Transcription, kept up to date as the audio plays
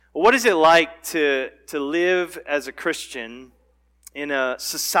What is it like to live as a Christian in a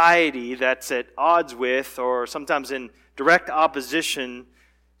society that's at odds with, or sometimes in direct opposition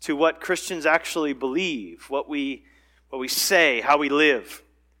to what Christians actually believe, what we say, how we live?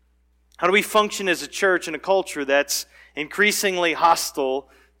 How do we function as a church in a culture that's increasingly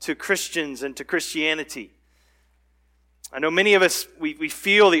hostile to Christians and to Christianity? I know many of us, we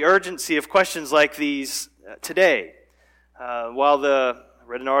feel the urgency of questions like these today.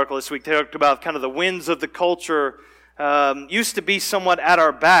 I read an article this week that talked about kind of the winds of the culture used to be somewhat at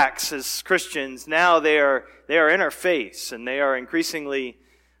our backs as Christians. Now they are in our face, and they are increasingly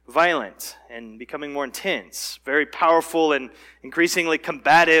violent and becoming more intense. Very powerful and increasingly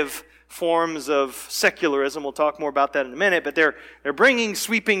combative forms of secularism. We'll talk more about that in a minute, but they're bringing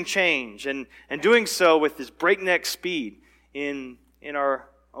sweeping change and doing so with this breakneck speed in our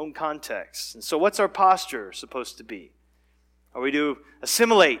own context. And so what's our posture supposed to be? Are we to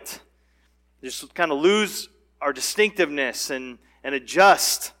assimilate, just kind of lose our distinctiveness and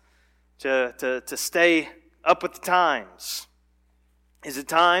adjust to stay up with the times? Is it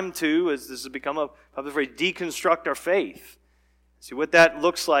time to, as this has become a public phrase, deconstruct our faith? See what that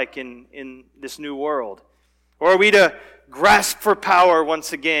looks like in this new world. Or are we to grasp for power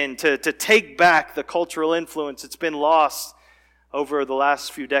once again, to take back the cultural influence that's been lost over the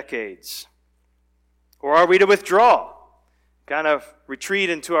last few decades? Or are we to withdraw, kind of retreat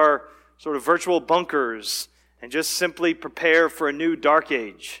into our sort of virtual bunkers and just simply prepare for a new dark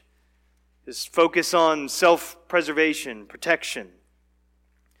age? Just focus on self-preservation, protection.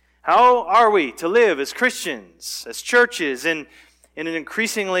 How are we to live as Christians, as churches, in an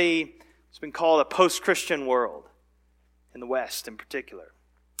increasingly, it's been called a post-Christian world, in the West in particular?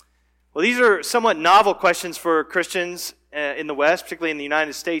 Well, these are somewhat novel questions for Christians in the West, particularly in the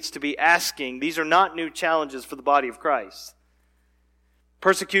United States, to be asking. These are not new challenges for the body of Christ.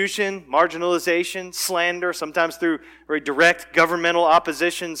 Persecution, marginalization, slander, sometimes through very direct governmental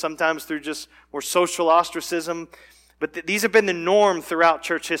opposition, sometimes through just more social ostracism. But these have been the norm throughout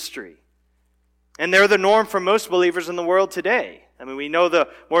church history. And they're the norm for most believers in the world today. I mean, we know the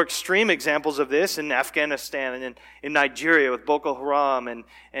more extreme examples of this in Afghanistan and in Nigeria with Boko Haram and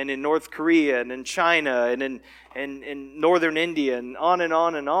in North Korea and in China and in northern India and on and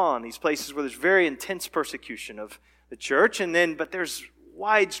on and on. These places where there's very intense persecution of the church. But there's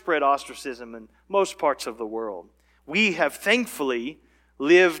widespread ostracism in most parts of the world. We have thankfully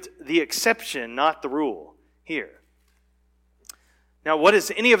lived the exception, not the rule, here. Now, what does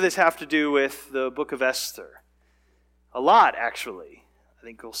any of this have to do with the book of Esther? A lot, actually. I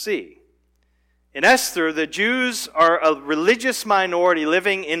think we'll see. In Esther, the Jews are a religious minority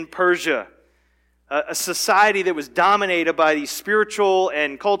living in Persia, a society that was dominated by these spiritual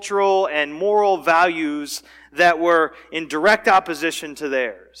and cultural and moral values that were in direct opposition to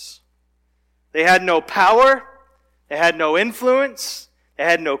theirs. They had no power, they had no influence, they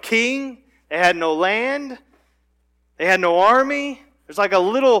had no king, they had no land, they had no army. There's like a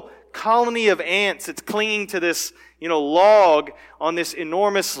little colony of ants that's clinging to this, log on this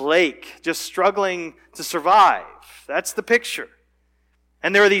enormous lake, just struggling to survive. That's the picture.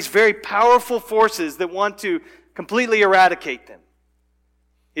 And there are these very powerful forces that want to completely eradicate them.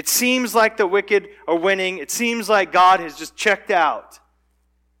 It seems like the wicked are winning. It seems like God has just checked out.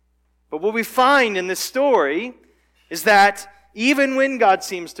 But what we find in this story is that even when God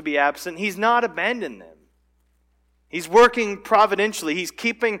seems to be absent, He's not abandoned them. He's working providentially. He's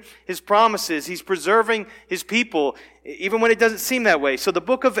keeping His promises. He's preserving His people, even when it doesn't seem that way. So the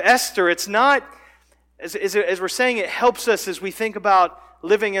book of Esther, it's not, as we're saying, it helps us as we think about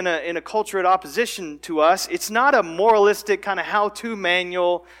living in a culture at opposition to us. It's not a moralistic kind of how-to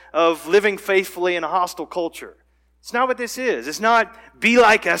manual of living faithfully in a hostile culture. It's not what this is. It's not be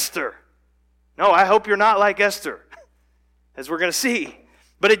like Esther. No, I hope you're not like Esther, as we're going to see.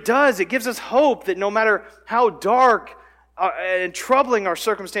 But it gives us hope that no matter how dark and troubling our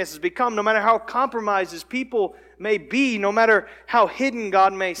circumstances become, no matter how compromised His people may be, no matter how hidden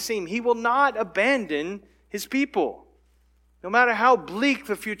God may seem, He will not abandon His people. No matter how bleak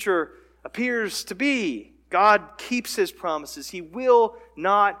the future appears to be, God keeps His promises. He will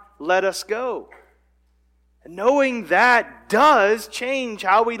not let us go. And knowing that does change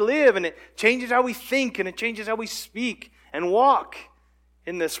how we live, and it changes how we think, and it changes how we speak and walk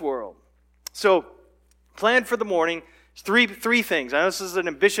in this world. So, plan for the morning. Three things. I know this is an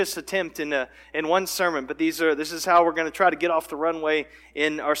ambitious attempt in one sermon, but this is how we're going to try to get off the runway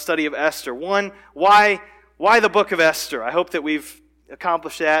in our study of Esther. One, why the book of Esther? I hope that we've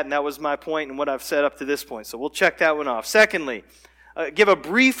accomplished that, and that was my point and what I've said up to this point. So we'll check that one off. Secondly, give a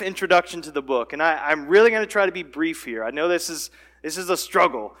brief introduction to the book, and I'm really going to try to be brief here. I know this is This is a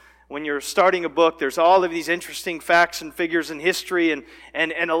struggle. When you're starting a book, there's all of these interesting facts and figures in history, and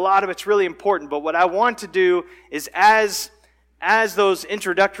a lot of it's really important. But what I want to do is as those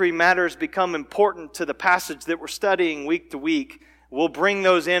introductory matters become important to the passage that we're studying week to week, we'll bring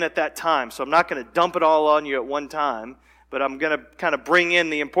those in at that time. So I'm not going to dump it all on you at one time, but I'm going to kind of bring in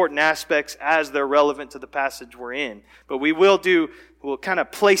the important aspects as they're relevant to the passage we're in. But we'll kind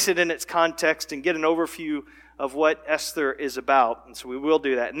of place it in its context and get an overview of what Esther is about. And so we will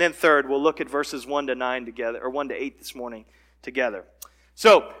do that. And then third, we'll look at verses 1 to 9 together, or 1 to 8 this morning together.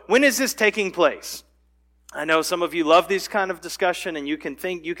 So, when is this taking place? I know some of you love this kind of discussion, and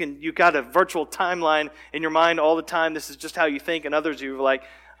you've got a virtual timeline in your mind all the time. This is just how you think, and others of you are like,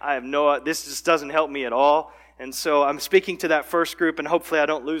 this just doesn't help me at all. And so I'm speaking to that first group, and hopefully I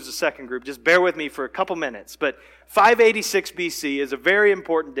don't lose the second group. Just bear with me for a couple minutes. But 586 BC is a very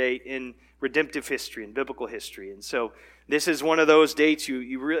important date in redemptive history and biblical history. And so this is one of those dates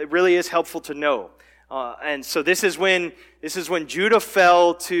it really is helpful to know. And so this is when Judah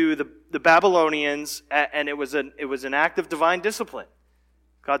fell to the Babylonians, and it was an act of divine discipline.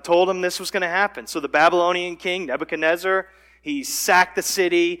 God told him this was going to happen. So the Babylonian king, Nebuchadnezzar, he sacked the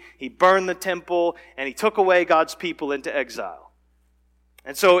city, he burned the temple, and he took away God's people into exile.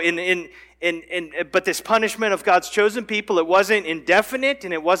 And so but this punishment of God's chosen people, it wasn't indefinite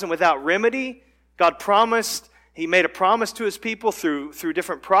and it wasn't without remedy. God promised, He made a promise to His people through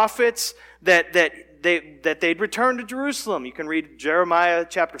different prophets that they'd return to Jerusalem. You can read Jeremiah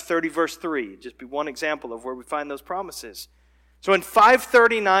chapter 30, verse 3. Just be one example of where we find those promises. So in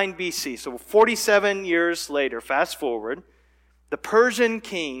 539 BC, so 47 years later, fast forward, the Persian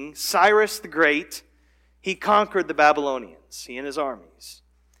king, Cyrus the Great, he conquered the Babylonians, he and his armies.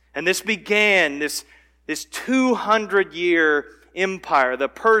 And this began this 200-year empire. The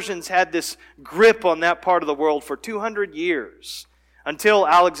Persians had this grip on that part of the world for 200 years until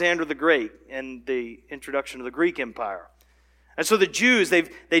Alexander the Great and the introduction of the Greek Empire. And so the Jews,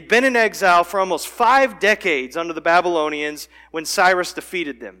 they'd been in exile for almost 5 decades under the Babylonians when Cyrus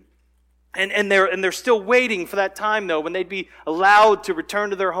defeated them. And they're still waiting for that time, though, when they'd be allowed to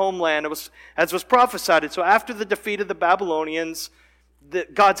return to their homeland, as was prophesied. And so after the defeat of the Babylonians,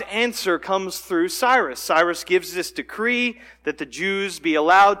 God's answer comes through Cyrus. Cyrus gives this decree that the Jews be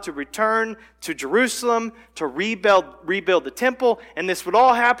allowed to return to Jerusalem to rebuild the temple, and this would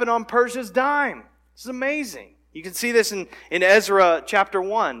all happen on Persia's dime. This is amazing. You can see this in Ezra chapter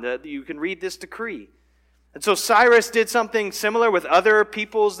 1. You can read this decree. And so Cyrus did something similar with other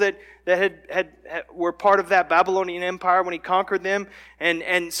peoples that were part of that Babylonian Empire when he conquered them.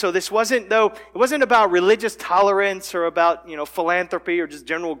 And so this wasn't about religious tolerance or about, philanthropy or just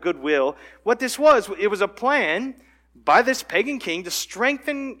general goodwill. What this was, it was a plan by this pagan king to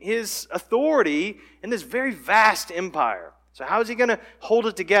strengthen his authority in this very vast empire. So how is he going to hold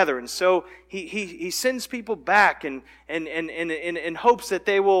it together? And so he sends people back and in hopes that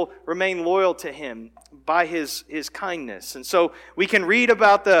they will remain loyal to him by his kindness. And so we can read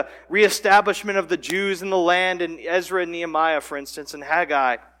about the reestablishment of the Jews in the land in Ezra and Nehemiah, for instance, and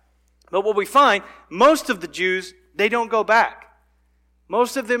Haggai. But what we find, most of the Jews, they don't go back.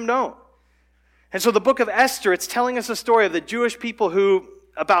 Most of them don't. And so the book of Esther, it's telling us a story of the Jewish people who,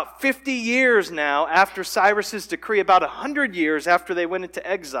 about 50 years now after Cyrus's decree, about 100 years after they went into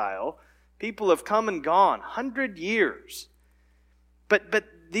exile, people have come and gone. 100 years. But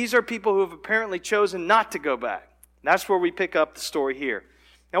these are people who have apparently chosen not to go back. That's where we pick up the story here.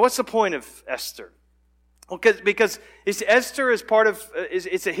 Now, what's the point of Esther? Well, because Esther is part of,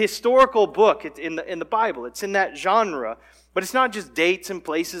 it's a historical book in the Bible. It's in that genre. But it's not just dates and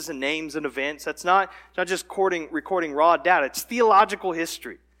places and names and events. It's not just recording raw data. It's theological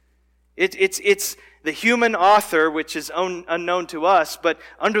history. It's the human author, which is unknown to us, but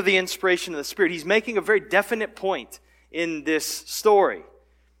under the inspiration of the Spirit. He's making a very definite point in this story.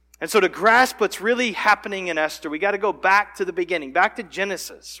 And so to grasp what's really happening in Esther, we got to go back to the beginning, back to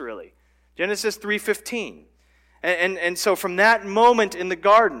Genesis, really. Genesis 3:15. And so from that moment in the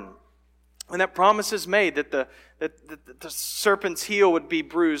garden, when that promise is made that the serpent's heel would be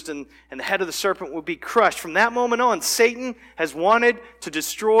bruised and the head of the serpent would be crushed, from that moment on, Satan has wanted to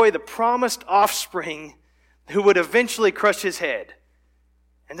destroy the promised offspring who would eventually crush his head.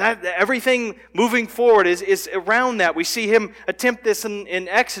 And that everything moving forward is around that. We see him attempt this in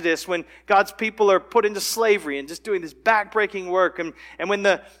Exodus when God's people are put into slavery and just doing this backbreaking work. And when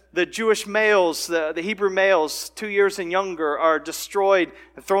the Jewish males, the Hebrew males, 2 years and younger, are destroyed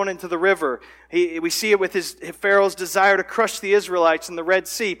and thrown into the river. We see it with Pharaoh's desire to crush the Israelites in the Red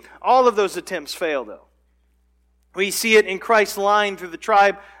Sea. All of those attempts fail, though. We see it in Christ's line through the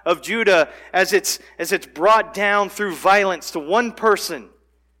tribe of Judah as it's brought down through violence to one person,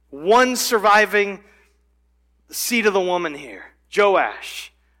 one surviving seed of the woman here,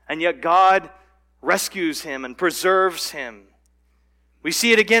 Joash. And yet God rescues him and preserves him. We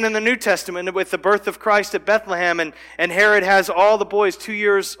see it again in the New Testament with the birth of Christ at Bethlehem, and Herod has all the boys 2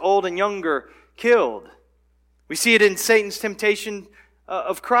 years old and younger killed. We see it in Satan's temptation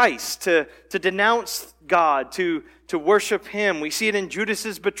of Christ to denounce God, to worship Him. We see it in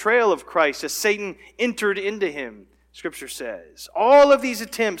Judas's betrayal of Christ as Satan entered into him, Scripture says. All of these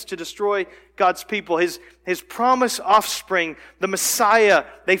attempts to destroy God's people, His promised offspring, the Messiah,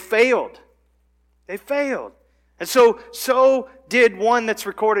 they failed. They failed. And so did one that's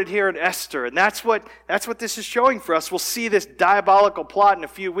recorded here in Esther. And that's what this is showing for us. We'll see this diabolical plot in a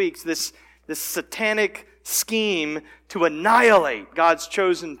few weeks, this satanic scheme to annihilate God's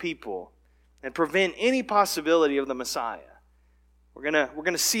chosen people and prevent any possibility of the Messiah. We're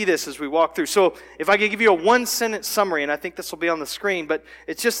gonna see this as we walk through. So if I could give you a one-sentence summary, and I think this will be on the screen, but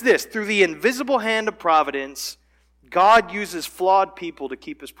it's just this. Through the invisible hand of providence, God uses flawed people to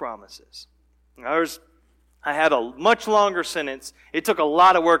keep His promises. I had a much longer sentence. It took a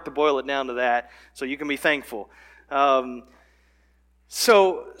lot of work to boil it down to that, so you can be thankful.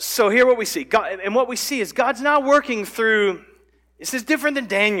 So here what we see. And what we see is God's not working through, this is different than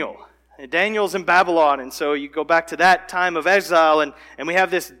Daniel. Daniel's in Babylon, and so you go back to that time of exile, and we have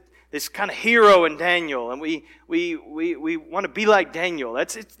this kind of hero in Daniel, and we want to be like Daniel.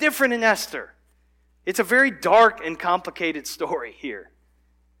 It's different in Esther. It's a very dark and complicated story here.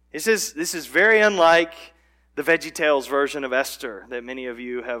 This is very unlike the VeggieTales version of Esther that many of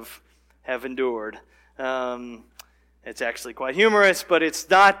you have endured. It's actually quite humorous, but it's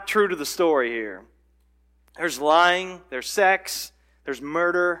not true to the story here. There's lying, there's sex, there's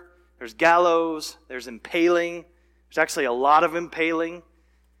murder, there's gallows, there's impaling. There's actually a lot of impaling.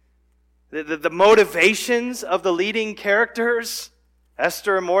 The motivations of the leading characters,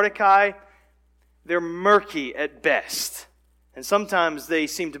 Esther and Mordecai, they're murky at best. And sometimes they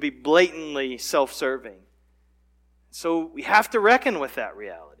seem to be blatantly self-serving. So we have to reckon with that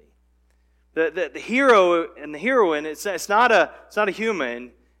reality. The hero and the heroine, it's not a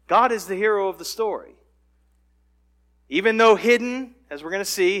human. God is the hero of the story. Even though hidden, as we're going to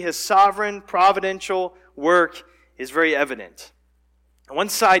see, His sovereign, providential work is very evident. And one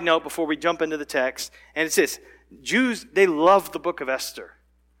side note before we jump into the text, and it's this. Jews, they love the book of Esther.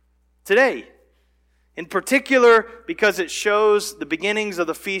 Today. In particular, because it shows the beginnings of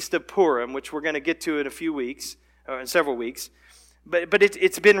the Feast of Purim, which we're going to get to in a few weeks, or in several weeks. But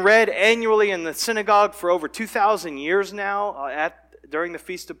it's been read annually in the synagogue for over 2,000 years now during the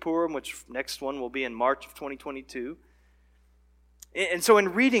Feast of Purim, which next one will be in March of 2022. And so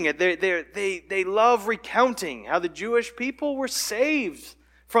in reading it, they love recounting how the Jewish people were saved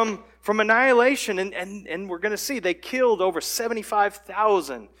from annihilation. And we're going to see they killed over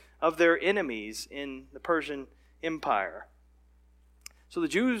 75,000 of their enemies in the Persian Empire. So the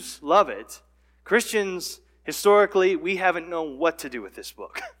Jews love it. Christians, historically, we haven't known what to do with this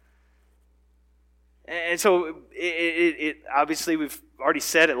book. And so it obviously, we've already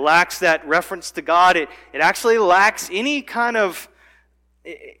said, it lacks that reference to God. It actually lacks any kind of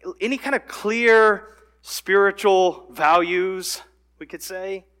clear spiritual values, we could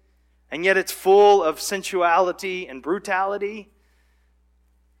say. And yet it's full of sensuality and brutality.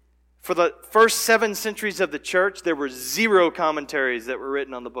 For the first 7 centuries of the church, there were 0 commentaries that were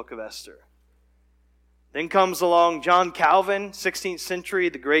written on the book of Esther. Then comes along John Calvin, 16th century,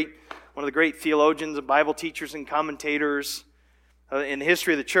 one of the great theologians and Bible teachers and commentators in the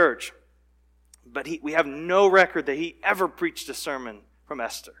history of the church. But we have no record that he ever preached a sermon from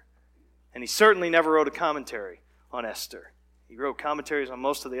Esther. And he certainly never wrote a commentary on Esther. He wrote commentaries on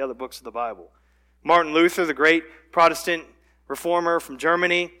most of the other books of the Bible. Martin Luther, the great Protestant reformer from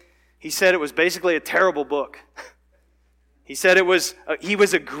Germany, he said it was basically a terrible book. He said he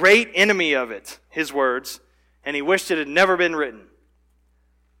was a great enemy of it, his words, and he wished it had never been written.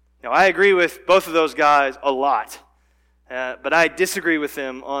 Now, I agree with both of those guys a lot, but I disagree with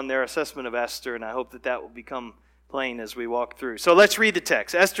them on their assessment of Esther, and I hope that will become plain as we walk through. So let's read the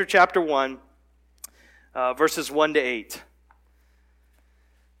text. Esther chapter 1, verses 1 to 8.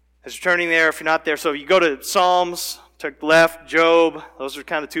 As you're turning there, if you're not there, so you go to Psalms, to the left, Job. Those are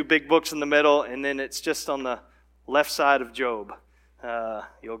kind of 2 big books in the middle, and then it's just on the left side of Job.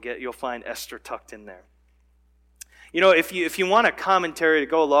 You'll find Esther tucked in there. You know, if you want a commentary to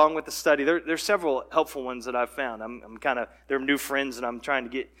go along with the study, there's several helpful ones that I've found. They're new friends and I'm trying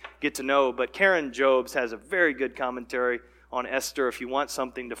to get to know. But Karen Jobes has a very good commentary on Esther. If you want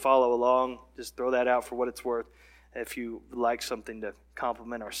something to follow along, just throw that out for what it's worth. if you would like something to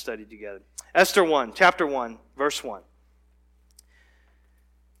complement our study together. Esther 1, chapter 1, verse 1.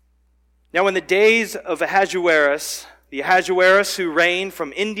 Now in the days of Ahasuerus, the Ahasuerus who reigned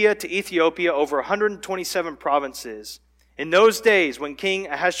from India to Ethiopia over 127 provinces, in those days when King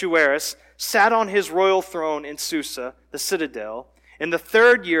Ahasuerus sat on his royal throne in Susa, the citadel, in the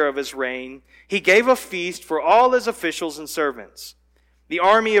 3rd year of his reign, he gave a feast for all his officials and servants. The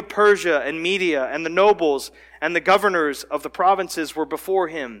army of Persia and Media and the nobles and the governors of the provinces were before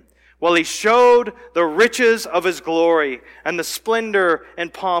him, while he showed the riches of his glory and the splendor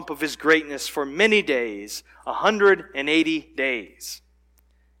and pomp of his greatness for many days, 180 days.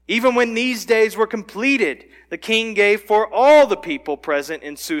 Even when these days were completed, the king gave for all the people present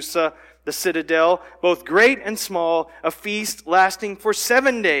in Susa, the citadel, both great and small, a feast lasting for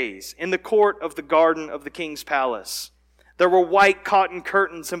 7 days in the court of the garden of the king's palace. There were white cotton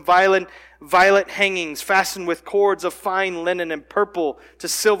curtains and violet hangings fastened with cords of fine linen and purple to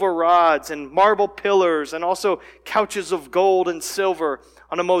silver rods and marble pillars, and also couches of gold and silver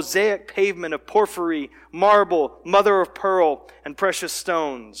on a mosaic pavement of porphyry, marble, mother of pearl, and precious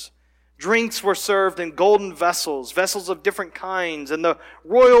stones. Drinks were served in golden vessels, vessels of different kinds, and the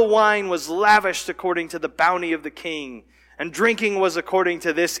royal wine was lavished according to the bounty of the king. And drinking was according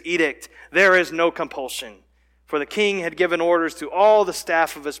to this edict: there is no compulsion. For the king had given orders to all the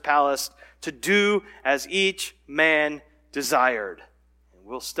staff of his palace to do as each man desired. And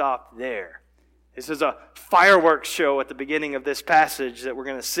we'll stop there. This is a fireworks show at the beginning of this passage that we're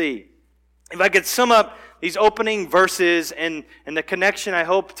going to see. If I could sum up these opening verses and the connection I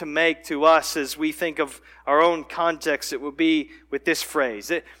hope to make to us as we think of our own context, it would be with this phrase.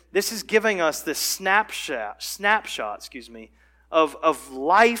 This is giving us this snapshot, of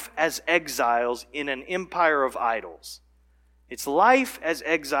life as exiles in an empire of idols. It's life as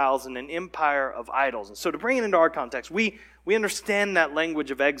exiles in an empire of idols. And so to bring it into our context, we understand that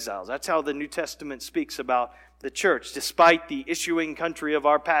language of exiles. That's how the New Testament speaks about the church. Despite the issuing country of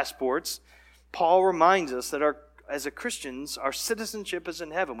our passports, Paul reminds us that as Christians, our citizenship is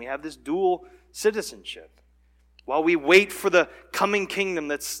in heaven. We have this dual citizenship. While we wait for the coming kingdom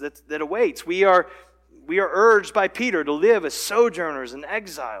that awaits, we are urged by Peter to live as sojourners and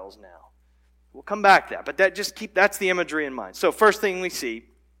exiles now. We'll come back to that, but that's the imagery in mind. So first thing we see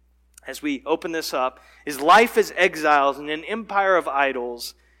as we open this up is life as exiles in an empire of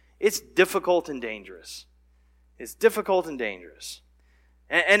idols. It's difficult and dangerous. It's difficult and dangerous.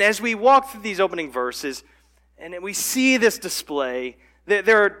 And as we walk through these opening verses and we see this display,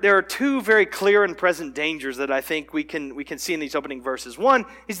 there are two very clear and present dangers that I think we can see in these opening verses. One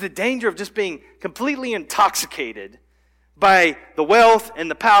is the danger of just being completely intoxicated by the wealth and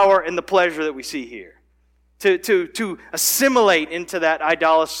the power and the pleasure that we see here. To assimilate into that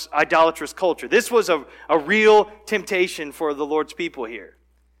idolatrous culture. This was a real temptation for the Lord's people here.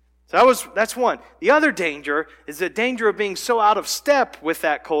 So that's one. The other danger is the danger of being so out of step with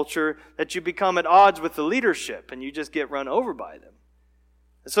that culture that you become at odds with the leadership and you just get run over by them.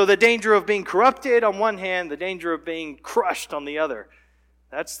 So the danger of being corrupted on one hand, the danger of being crushed on the other.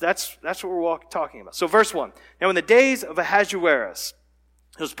 That's what we're talking about. So verse 1. Now in the days of Ahasuerus,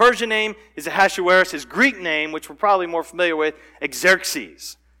 his Persian name is Ahasuerus, his Greek name, which we're probably more familiar with,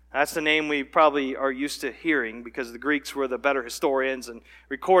 Xerxes. That's the name we probably are used to hearing because the Greeks were the better historians and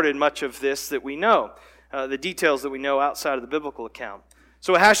recorded much of this that we know, the details that we know outside of the biblical account.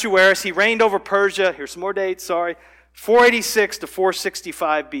 So Ahasuerus, he reigned over Persia. Here's some more dates, 486 to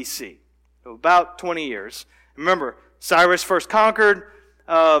 465 BC. So about 20 years. Remember, Cyrus first conquered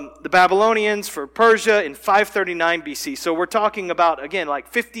the Babylonians for Persia in 539 BC. So we're talking about, again, like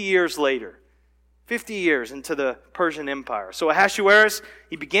 50 years later. 50 years into the Persian Empire. So Ahasuerus,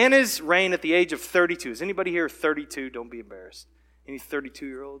 he began his reign at the age of 32. Is anybody here 32? Don't be embarrassed. Any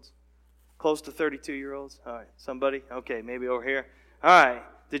 32-year-olds? Close to 32-year-olds? All right, somebody? Okay, maybe over here. All right.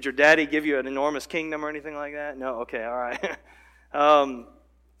 Did your daddy give you an enormous kingdom or anything like that? No? Okay, all right.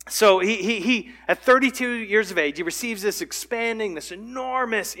 So he at 32 years of age, he receives this expanding, this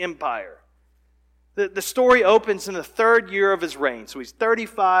enormous empire. The story opens in the 3rd year of his reign. So he's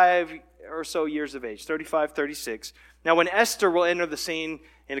 35 or so years of age, 35, 36. Now when Esther will enter the scene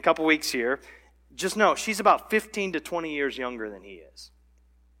in a couple weeks here, just know she's about 15 to 20 years younger than he is.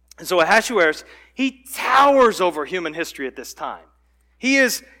 And so Ahasuerus, he towers over human history at this time. He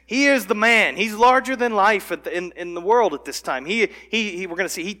is the man. He's larger than life in the world at this time. We're going to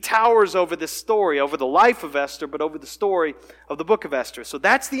see he towers over this story, over the life of Esther, but over the story of the book of Esther. So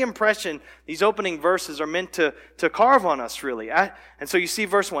that's the impression these opening verses are meant to carve on us, really. And so you see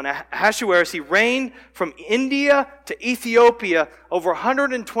verse 1. Ahasuerus, he reigned from India to Ethiopia over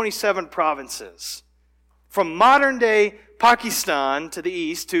 127 provinces. from modern-day Pakistan to the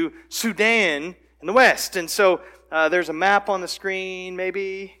east to Sudan in the west. And so there's a map on the screen,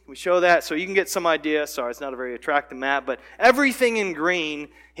 maybe. We show that so you can get some idea. Sorry, it's not a very attractive map, but everything in green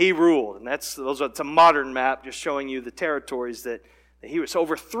he ruled. And it's a modern map just showing you the territories that he was.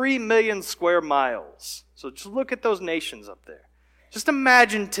 Over 3 million square miles. So just look at those nations up there. Just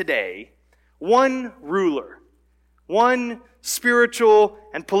imagine today, one ruler, one spiritual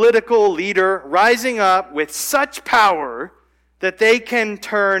and political leader rising up with such power that they can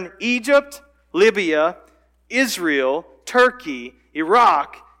turn Egypt, Libya, Israel, Turkey,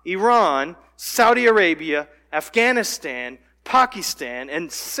 Iraq, Iran, Saudi Arabia, Afghanistan, Pakistan,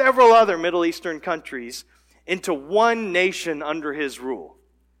 and several other Middle Eastern countries into one nation under his rule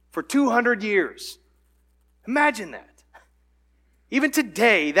for 200 years. Imagine that. Even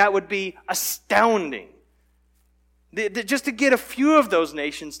today, that would be astounding. Just to get a few of those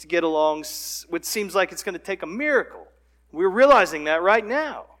nations to get along, which seems like it's going to take a miracle. We're realizing that right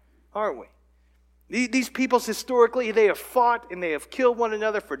now, aren't we? These peoples historically, they have fought and they have killed one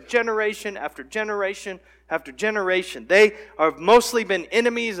another for generation after generation after generation. They have mostly been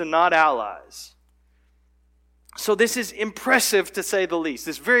enemies and not allies. So this is impressive to say the least.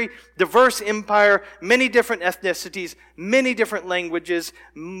 This very diverse empire, many different ethnicities, many different languages,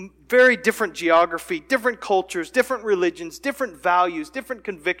 very different geography, different cultures, different religions, different values, different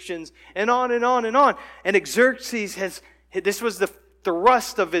convictions, and on and on and on. And Xerxes this was the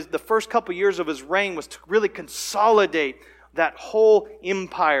thrust of the first couple years of his reign was to really consolidate that whole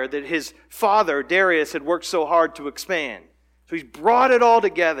empire that his father, Darius, had worked so hard to expand. So he's brought it all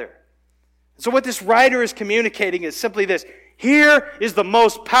together. So what this writer is communicating is simply this: here is the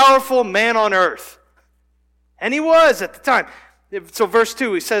most powerful man on earth. And he was at the time. So verse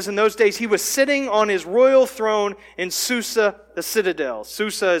 2, he says, in those days he was sitting on his royal throne in Susa, the citadel.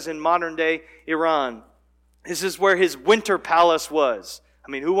 Susa is in modern-day Iran. This is where his winter palace was.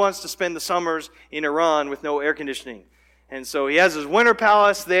 I mean, who wants to spend the summers in Iran with no air conditioning? And so he has his winter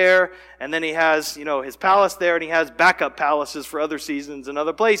palace there, and then he has, his palace there, and he has backup palaces for other seasons and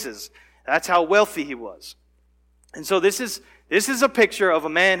other places. That's how wealthy he was. And so this is a picture of a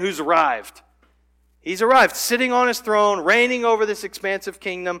man who's arrived. He's arrived, sitting on his throne, reigning over this expansive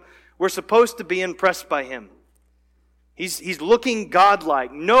kingdom. We're supposed to be impressed by him. He's looking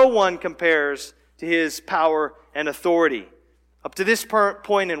godlike. No one compares to his power and authority. Up to this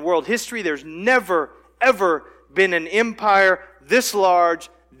point in world history, there's never, ever been an empire this large,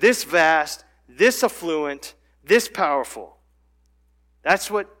 this vast, this affluent, this powerful. That's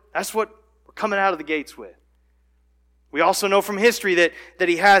what we're coming out of the gates with. We also know from history that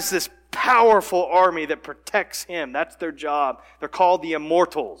he has this powerful army that protects him. That's their job. They're called the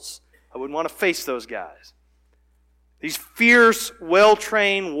Immortals. I wouldn't want to face those guys. These fierce,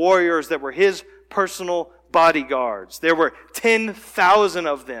 well-trained warriors that were his personal bodyguards. There were 10,000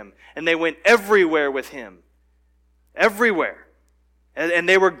 of them, and they went everywhere with him. Everywhere. And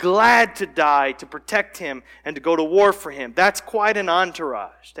they were glad to die to protect him and to go to war for him. That's quite an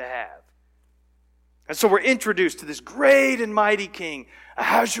entourage to have. And so we're introduced to this great and mighty king,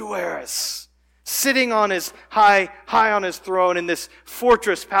 Ahasuerus, sitting on his high on his throne in this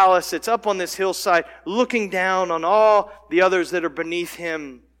fortress palace that's up on this hillside, looking down on all the others that are beneath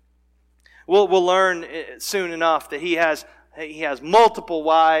him. We'll learn soon enough that he has multiple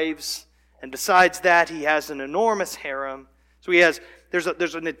wives, and besides that, he has an enormous harem. So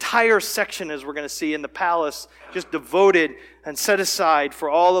there's an entire section, as we're going to see, in the palace just devoted and set aside for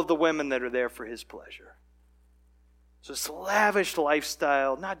all of the women that are there for his pleasure. So this lavish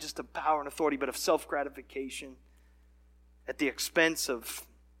lifestyle, not just of power and authority, but of self-gratification at the expense of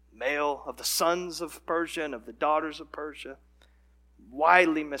the sons of Persia and of the daughters of Persia,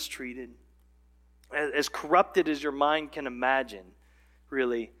 widely mistreated. As corrupted as your mind can imagine,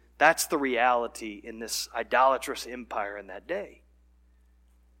 really, that's the reality in this idolatrous empire in that day.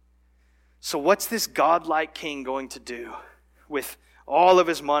 So what's this godlike king going to do with all of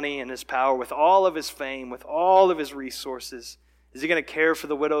his money and his power, with all of his fame, with all of his resources? Is he going to care for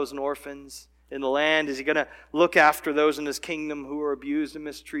the widows and orphans in the land? Is he going to look after those in his kingdom who are abused and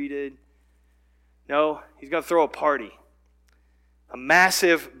mistreated? No, he's going to throw a party. A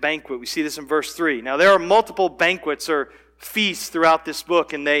massive banquet. We see this in verse 3. Now, there are multiple banquets or feasts throughout this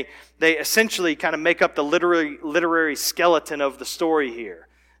book, and they essentially kind of make up the literary skeleton of the story here.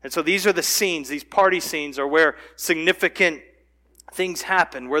 And so these are the scenes, these party scenes are where significant things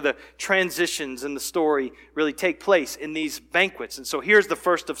happen, where the transitions in the story really take place in these banquets. And so here's the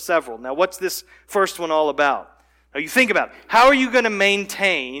first of several. Now, what's this first one all about? Now, you think about it. How are you going to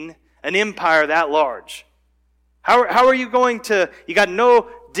maintain an empire that large? How are you going to, you got no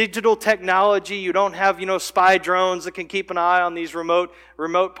digital technology. You don't have, spy drones that can keep an eye on these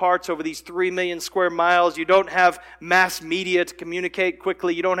remote parts over these 3 million square miles. You don't have mass media to communicate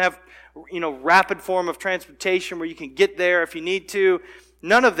quickly. You don't have, rapid form of transportation where you can get there if you need to.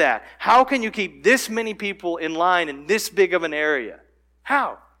 None of that. How can you keep this many people in line in this big of an area?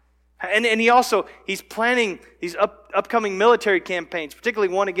 How? And he's planning these upcoming military campaigns,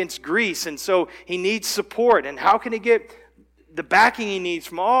 particularly one against Greece, and so he needs support. And how can he get the backing he needs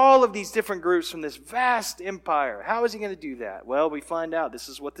from all of these different groups from this vast empire? How is he going to do that? Well, we find out this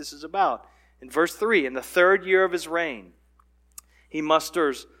is what this is about. In verse 3, in the 3rd year of his reign, he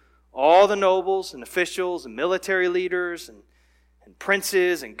musters all the nobles and officials and military leaders and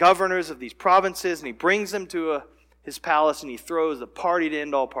princes and governors of these provinces, and he brings them to his palace, and he throws a party to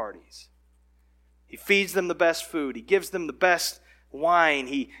end all parties. He feeds them the best food. He gives them the best wine.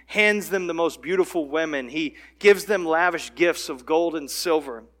 He hands them the most beautiful women. He gives them lavish gifts of gold and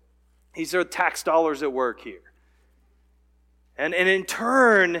silver. These are tax dollars at work here. And in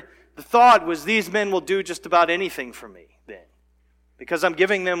turn, the thought was these men will do just about anything for me then, because I'm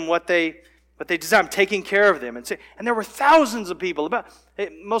giving them what they desire. I'm taking care of them. And there were thousands of people.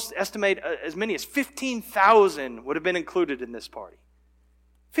 Most estimate as many as 15,000 would have been included in this party.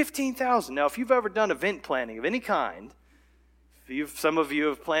 15,000. Now, if you've ever done event planning of any kind, some of you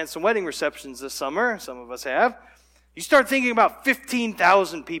have planned some wedding receptions this summer, some of us have, you start thinking about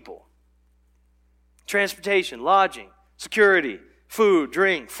 15,000 people. Transportation, lodging, security, food,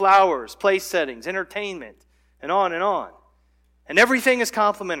 drink, flowers, place settings, entertainment, and on and on. And everything is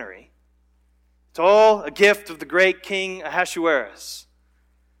complimentary. It's all a gift of the great King Ahasuerus.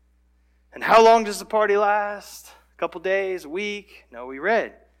 And how long does the party last? A couple days, a week? No, we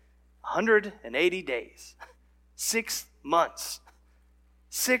read 180 days. 6 months.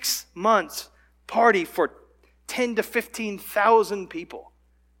 6 months party for 10 to 15,000 people.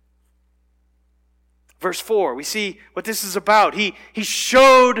 Verse 4, we see what this is about. He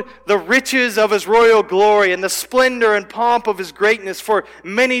showed the riches of his royal glory and the splendor and pomp of his greatness for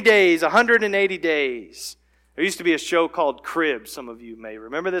many days, 180 days. There used to be a show called Cribs. Some of you may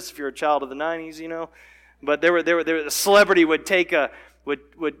remember this if you're a child of the 90s, But a celebrity would take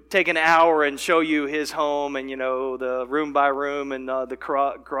an hour and show you his home and, the room by room and the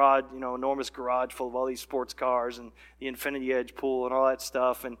garage, enormous garage full of all these sports cars and the Infinity Edge pool and all that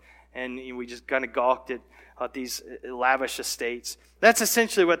stuff. And we just kind of gawked at these lavish estates. That's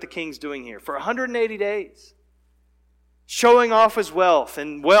essentially what the king's doing here. For 180 days, showing off his wealth,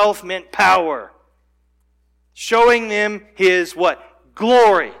 and wealth meant power. Showing them his what?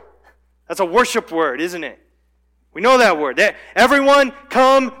 Glory. That's a worship word, isn't it? We know that word. Everyone,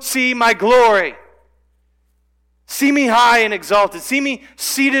 come see my glory. See me high and exalted. See me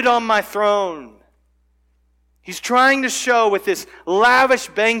seated on my throne. He's trying to show with this lavish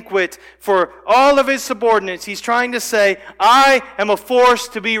banquet for all of his subordinates, he's trying to say, I am a force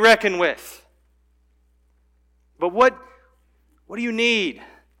to be reckoned with. But what do you need?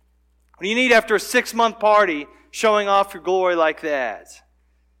 What do you need after a 6-month party showing off your glory like that?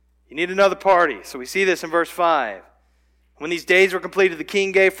 You need another party. So we see this in verse 5. When these days were completed, the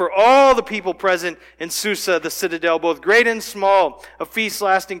king gave for all the people present in Susa, the citadel, both great and small, a feast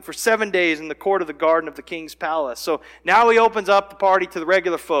lasting for 7 days in the court of the garden of the king's palace. So now he opens up the party to the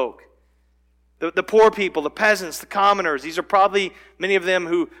regular folk, the poor people, the peasants, the commoners. These are probably many of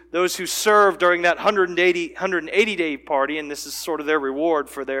them those who served during that 180-day party, and this is sort of their reward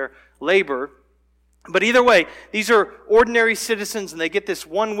for their labor. But either way, these are ordinary citizens, and they get this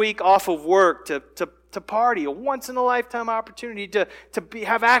 1 week off of work to party, a once-in-a-lifetime opportunity to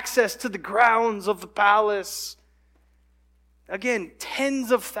have access to the grounds of the palace. Again,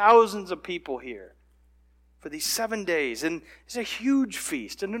 tens of thousands of people here for these 7 days. And it's a huge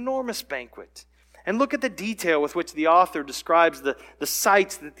feast, an enormous banquet. And look at the detail with which the author describes the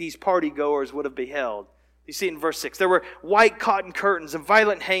sights that these partygoers would have beheld. You see it in verse 6. There were white cotton curtains and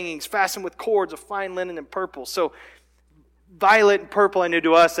violet hangings fastened with cords of fine linen and purple. So violet and purple, I know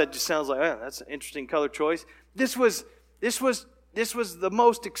to us that just sounds like, that's an interesting color choice. This was the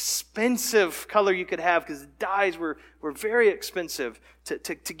most expensive color you could have because the dyes were very expensive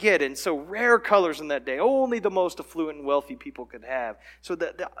to get. And so rare colors in that day, only the most affluent and wealthy people could have. So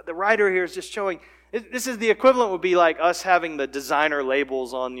the writer here is just showing, this is the equivalent would be like us having the designer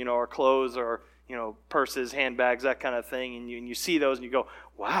labels on, our clothes or, purses, handbags, that kind of thing. And you see those and you go,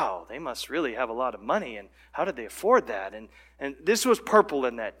 wow, they must really have a lot of money. And how did they afford that? And this was purple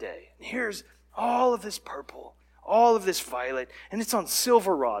in that day. And here's all of this purple, all of this violet, and it's on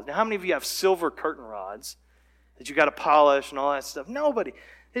silver rods. Now, how many of you have silver curtain rods that you got to polish and all that stuff? Nobody.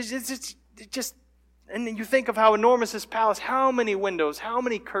 It's just And then you think of how enormous this palace, how many windows, how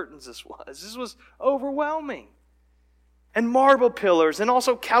many curtains this was. This was overwhelming. And marble pillars, and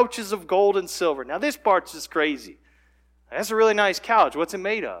also couches of gold and silver. Now this part's just crazy. That's a really nice couch. What's it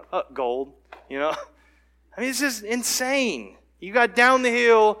made of? Gold, you know. I mean, it's just insane. You got down the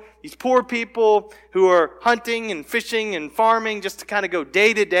hill, these poor people who are hunting and fishing and farming just to kind of go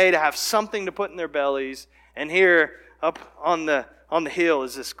day to day to have something to put in their bellies. And here, up on the hill,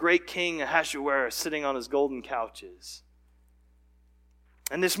 is this great king Ahasuerus sitting on his golden couches.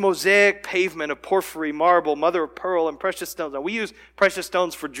 And this mosaic pavement of porphyry, marble, mother of pearl, and precious stones. Now, we use precious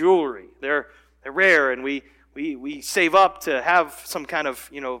stones for jewelry. They're rare, and we save up to have some kind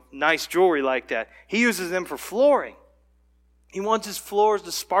of, nice jewelry like that. He uses them for flooring. He wants his floors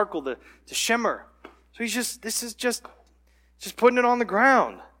to sparkle, to shimmer. So this is just putting it on the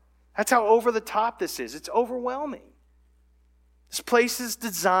ground. That's how over the top this is. It's overwhelming. This place is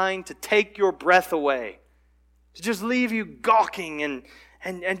designed to take your breath away, to just leave you gawking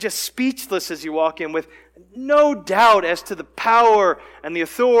and just speechless as you walk in, with no doubt as to the power and the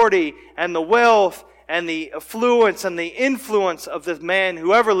authority and the wealth and the affluence and the influence of this man,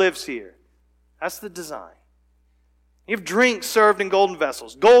 whoever lives here. That's the design. You have drinks served in golden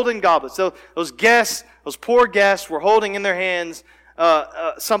vessels, golden goblets. So those guests, those poor guests, were holding in their hands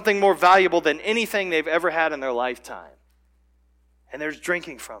something more valuable than anything they've ever had in their lifetime. And they're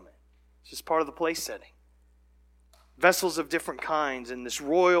drinking from it. It's just part of the place setting. Vessels of different kinds and this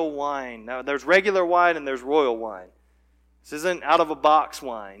royal wine. Now, there's regular wine and there's royal wine. This isn't out of a box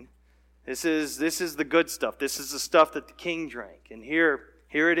wine. This is the good stuff. This is the stuff that the king drank. And here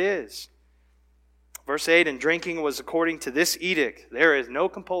it is. Verse 8, and drinking was according to this edict. There is no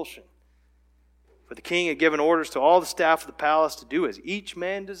compulsion. For the king had given orders to all the staff of the palace to do as each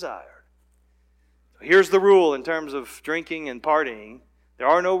man desired. So here's the rule in terms of drinking and partying. There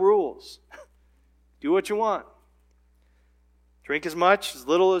are no rules. Do what you want. Drink as much, as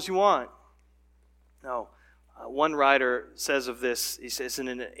little as you want. No. One writer says of this, he says,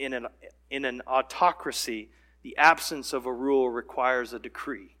 in an autocracy, the absence of a rule requires a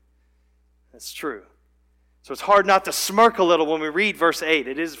decree. That's true. So it's hard not to smirk a little when we read verse 8.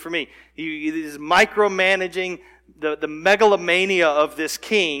 It is for me. It is micromanaging the megalomania of this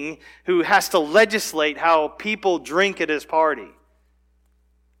king who has to legislate how people drink at his party.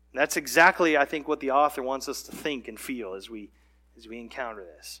 That's exactly, I think, what the author wants us to think and feel as we encounter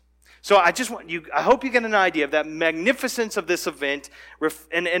this. So I hope you get an idea of that magnificence of this event,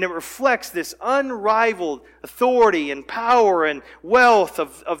 and it reflects this unrivaled authority and power and wealth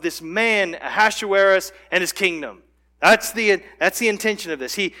of this man, Ahasuerus, and his kingdom. That's the intention of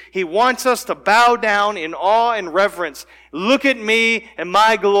this. He wants us to bow down in awe and reverence. Look at me and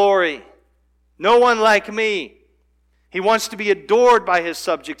my glory. No one like me. He wants to be adored by his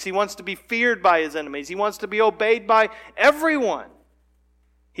subjects. He wants to be feared by his enemies. He wants to be obeyed by everyone.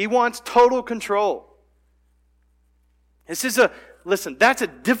 He wants total control. Listen, that's a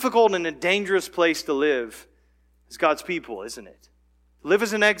difficult and a dangerous place to live as God's people, isn't it? Live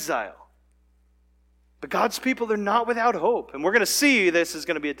as an exile. But God's people, they're not without hope. And we're going to see this is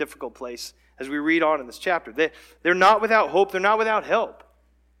going to be a difficult place as we read on in this chapter. They're not without hope. They're not without help.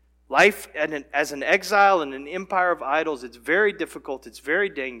 Life as an exile in an empire of idols, it's very difficult. It's very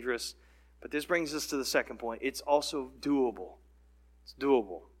dangerous. But this brings us to the second point. It's also doable. It's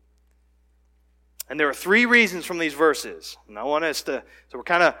doable. And there are three reasons from these verses. And I want us so we're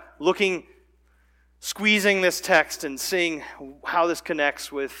kind of squeezing this text and seeing how this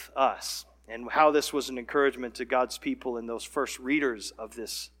connects with us and how this was an encouragement to God's people and those first readers of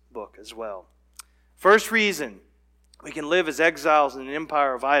this book as well. First reason we can live as exiles in an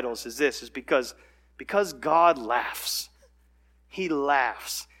empire of idols is because God laughs. He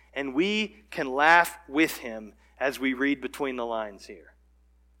laughs. And we can laugh with Him as we read between the lines here.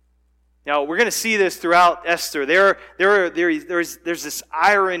 Now, we're going to see this throughout Esther. There's this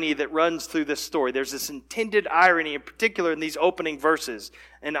irony that runs through this story. There's this intended irony, in particular in these opening verses,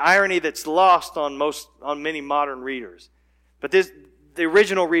 an irony that's lost on many modern readers. But the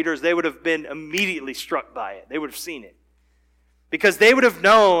original readers, they would have been immediately struck by it. They would have seen it. Because they would have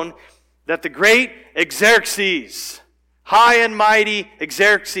known that the great Xerxes, high and mighty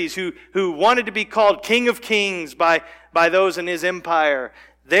Xerxes, who wanted to be called King of Kings by those in his empire,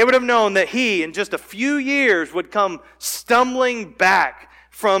 they would have known that he, in just a few years, would come stumbling back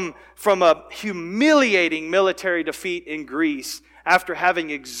from a humiliating military defeat in Greece after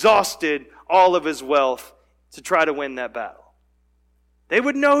having exhausted all of his wealth to try to win that battle. They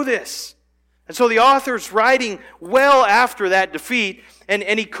would know this. And so the author's writing well after that defeat,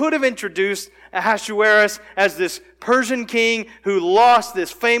 and he could have introduced Ahasuerus as this Persian king who lost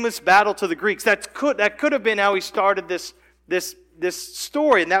this famous battle to the Greeks. That could have been how he started this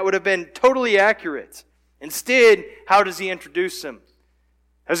story, and that would have been totally accurate. Instead, how does he introduce him?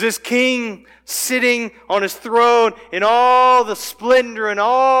 As this king sitting on his throne in all the splendor and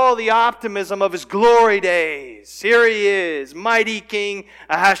all the optimism of his glory days. Here he is, mighty King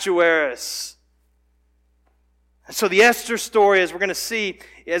Ahasuerus. And so the Esther story, as we're going to see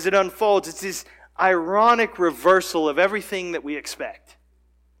as it unfolds, it's this ironic reversal of everything that we expect.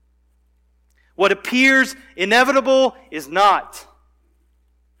 What appears inevitable is not.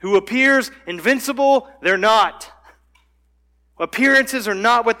 Who appears invincible, they're not. Appearances are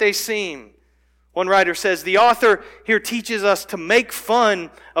not what they seem. One writer says, the author here teaches us to make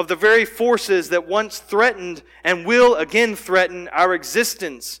fun of the very forces that once threatened and will again threaten our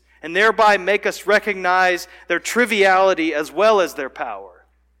existence, and thereby make us recognize their triviality as well as their power.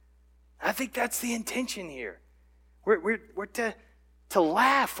 I think that's the intention here. We're to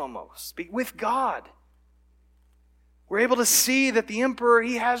laugh almost with God. We're able to see that the emperor,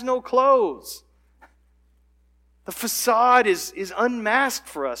 he has no clothes. The facade is unmasked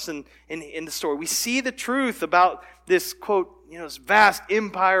for us in the story. We see the truth about this, quote, this vast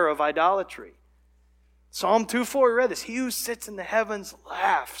empire of idolatry. Psalm 2:4, we read this. He who sits in the heavens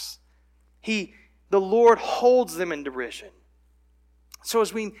laughs. The Lord holds them in derision. So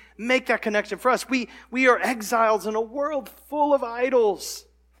as we make that connection for us, we are exiles in a world full of idols.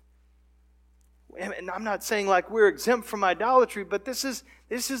 And I'm not saying like we're exempt from idolatry, but this is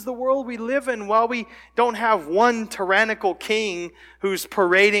the world we live in. While we don't have one tyrannical king who's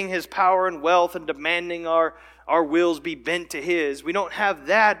parading his power and wealth and demanding our wills be bent to his, we don't have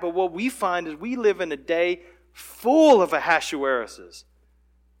that. But what we find is we live in a day full of Ahasueruses.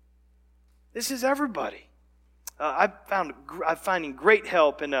 This is everybody. I'm finding great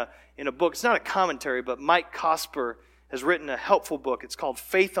help in a book. It's not a commentary, but Mike Cosper has written a helpful book. It's called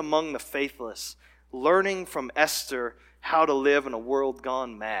Faith Among the Faithless, Learning from Esther How to Live in a World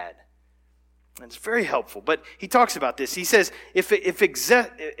Gone Mad. And it's very helpful. But he talks about this. He says, if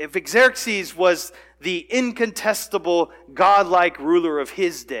Xerxes was the incontestable, godlike ruler of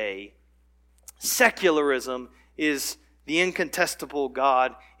his day, secularism is the incontestable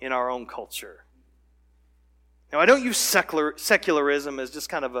God in our own culture. Now, I don't use secularism as just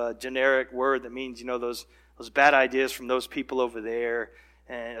kind of a generic word that means, those bad ideas from those people over there,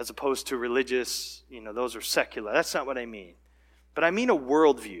 and as opposed to religious, those are secular. That's not what I mean. But I mean a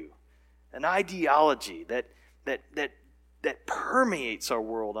worldview, an ideology that permeates our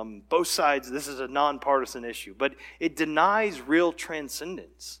world on both sides. This is a nonpartisan issue, but it denies real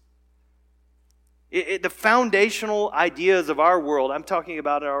transcendence. The foundational ideas of our world, I'm talking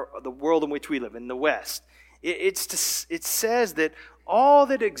about the world in which we live, in the West, it says that all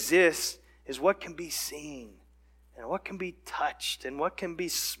that exists is what can be seen, and what can be touched, and what can be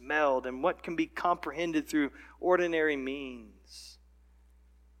smelled, and what can be comprehended through ordinary means.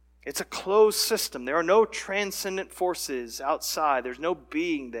 It's a closed system. There are no transcendent forces outside. There's no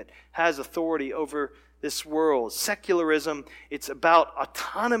being that has authority over this world. Secularism, it's about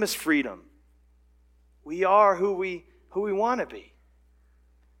autonomous freedom. We are who we want to be.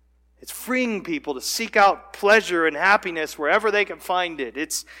 It's freeing people to seek out pleasure and happiness wherever they can find it.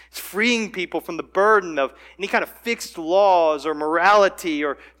 It's freeing people from the burden of any kind of fixed laws or morality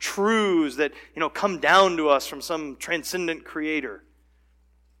or truths that come down to us from some transcendent creator.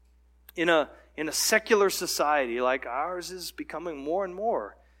 In a secular society like ours is becoming more and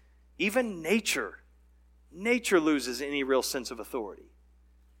more, even nature loses any real sense of authority.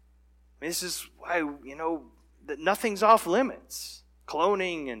 This is why that nothing's off limits.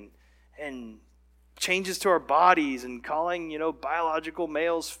 Cloning and changes to our bodies and calling, biological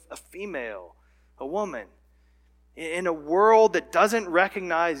males a female, a woman. In a world that doesn't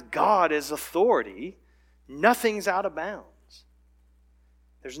recognize God as authority, nothing's out of bounds.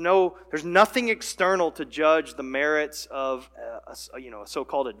 There's nothing external to judge the merits of a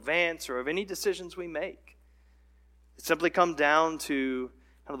so-called advance or of any decisions we make. It simply comes down to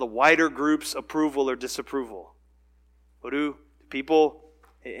kind of the wider group's approval or disapproval. What do people...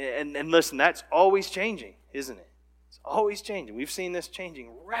 And listen, that's always changing, isn't it? It's always changing. We've seen this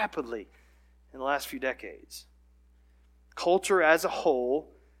changing rapidly in the last few decades. Culture as a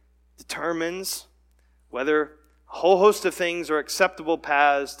whole determines whether a whole host of things are acceptable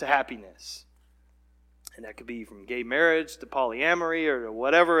paths to happiness. And that could be from gay marriage to polyamory or to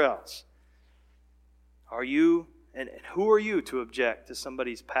whatever else. Are you, and who are you to object to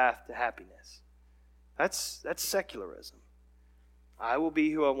somebody's path to happiness? That's secularism. I will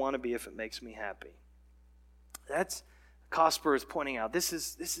be who I want to be if it makes me happy. That's Cosper is pointing out. This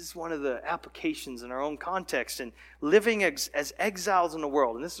is one of the applications in our own context and living as exiles in the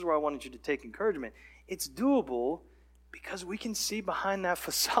world. And this is where I wanted you to take encouragement. It's doable because we can see behind that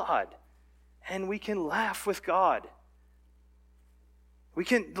facade and we can laugh with God.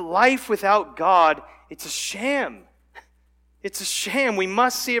 Life without God, it's a sham. It's a sham. We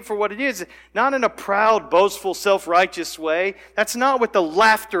must see it for what it is. Not in a proud, boastful, self-righteous way. That's not what the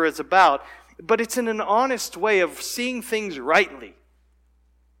laughter is about. But it's in an honest way of seeing things rightly.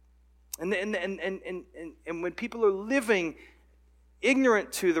 And when people are living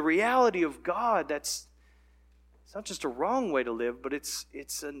ignorant to the reality of God, it's not just a wrong way to live, but it's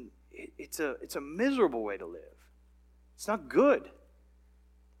a miserable way to live. It's not good.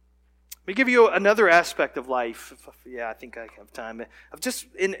 Let me give you another aspect of life. Yeah, I think I have time. Of just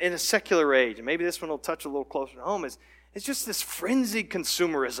in a secular age, and maybe this one will touch a little closer to home, it's just this frenzied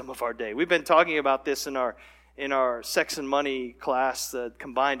consumerism of our day. We've been talking about this in our Sex and Money class, the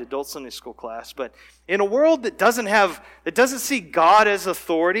combined adult Sunday school class. But in a world that doesn't see God as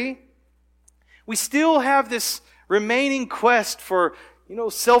authority, we still have this remaining quest for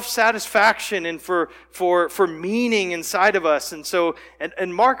self-satisfaction and for meaning inside of us. And so,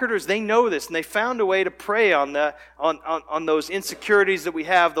 and marketers, they know this, and they found a way to prey on those insecurities that we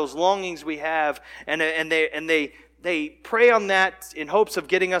have, those longings we have, and they prey on that in hopes of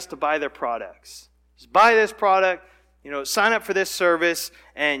getting us to buy their products. Just buy this product, sign up for this service,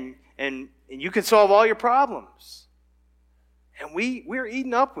 and you can solve all your problems. And we're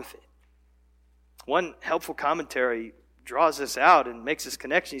eaten up with it. One helpful commentary draws this out and makes this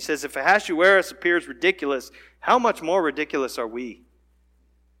connection. He says, if Ahasuerus appears ridiculous, how much more ridiculous are we?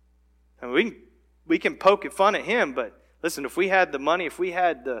 I mean, we can poke fun at him, but listen, if we had the money, if we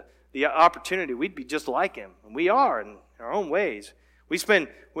had the opportunity, we'd be just like him. And we are in our own ways.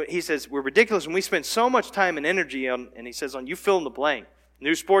 He says, we're ridiculous when we spend so much time and energy on, and he says, on you fill in the blank.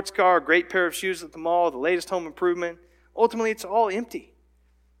 New sports car, great pair of shoes at the mall, the latest home improvement. Ultimately, it's all empty.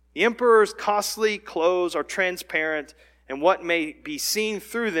 The emperor's costly clothes are transparent, and what may be seen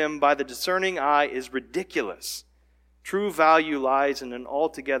through them by the discerning eye is ridiculous. True value lies in an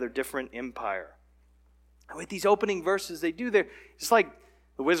altogether different empire. And with these opening verses, they do there. It's like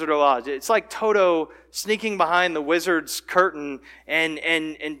the Wizard of Oz. It's like Toto sneaking behind the wizard's curtain and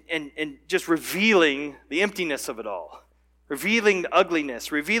just revealing the emptiness of it all, revealing the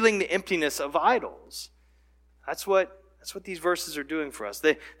ugliness, revealing the emptiness of idols. That's what these verses are doing for us.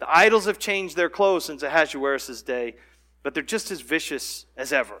 The idols have changed their clothes since Ahasuerus' day, but they're just as vicious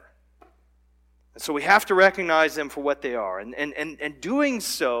as ever. And so we have to recognize them for what they are. And doing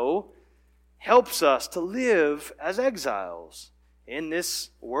so helps us to live as exiles in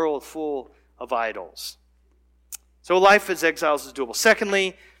this world full of idols. So life as exiles is doable.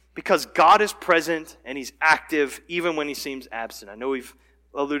 Secondly, because God is present and He's active even when He seems absent. I know we've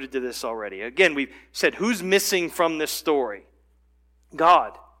alluded to this already. Again, we've said, who's missing from this story?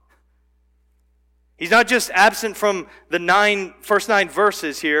 God. He's not just absent from the first 9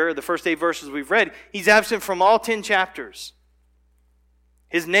 verses here, the first 8 verses we've read. He's absent from all 10 chapters.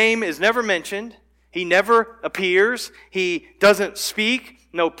 His name is never mentioned. He never appears. He doesn't speak.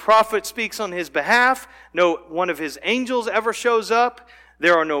 No prophet speaks on His behalf. No one of His angels ever shows up.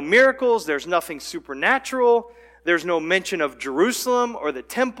 There are no miracles. There's nothing supernatural. There's no mention of Jerusalem or the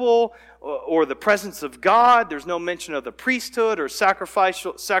temple or the presence of God. There's no mention of the priesthood or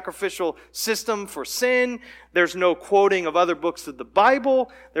sacrificial system for sin. There's no quoting of other books of the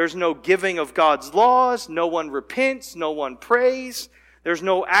Bible. There's no giving of God's laws. No one repents. No one prays. There's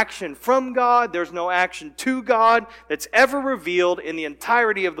no action from God. There's no action to God that's ever revealed in the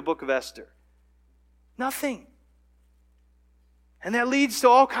entirety of the book of Esther. Nothing. And that leads to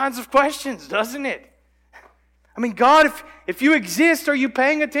all kinds of questions, doesn't it? I mean, God, if you exist, are you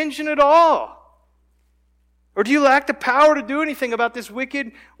paying attention at all? Or do you lack the power to do anything about this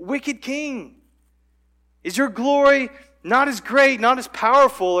wicked king? Is your glory not as great, not as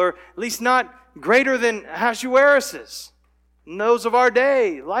powerful, or at least not greater than Ahasuerus's and those of our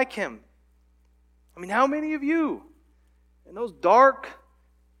day like him? I mean, how many of you in those dark,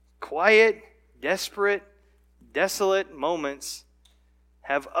 quiet, desperate, desolate moments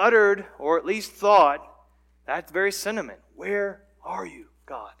have uttered or at least thought that very sentiment? Where are you,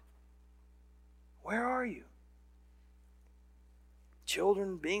 God? Where are you?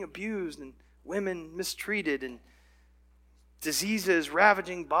 Children being abused and women mistreated and diseases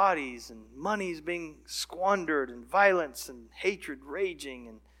ravaging bodies and monies being squandered and violence and hatred raging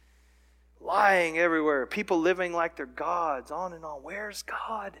and lying everywhere. People living like they're gods, on and on. Where's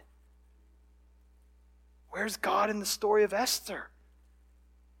God? Where's God in the story of Esther?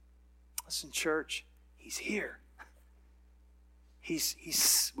 Listen, church, he's here.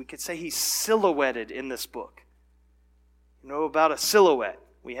 We could say he's silhouetted in this book. You know about a silhouette?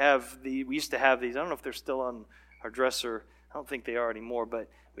 We used to have these. I don't know if they're still on our dresser. I don't think they are anymore, but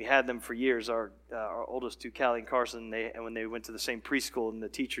we had them for years. Our oldest two, Callie and Carson, when they went to the same preschool, and the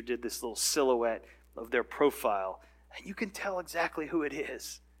teacher did this little silhouette of their profile, and you can tell exactly who it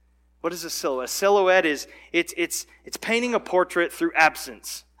is. What is a silhouette? A silhouette is it's painting a portrait through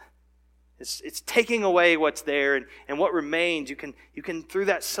absence. It's taking away what's there, and what remains, you can through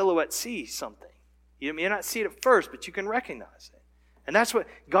that silhouette see something. You may not see it at first, but you can recognize it. And that's what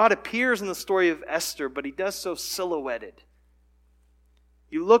God appears in the story of Esther, but he does so silhouetted.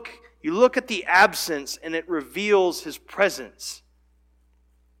 You look at the absence, and it reveals his presence.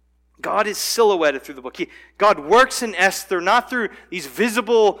 God is silhouetted through the book. God works in Esther not through these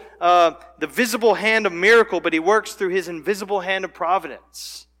the visible hand of miracle, but he works through his invisible hand of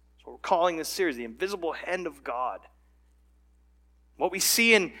providence. We're calling this series the invisible hand of God. What we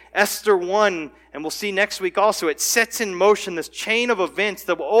see in Esther 1, and we'll see next week also, it sets in motion this chain of events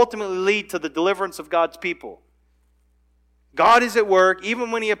that will ultimately lead to the deliverance of God's people. God is at work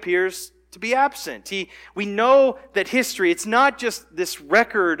even when he appears to be absent. We know that history, it's not just this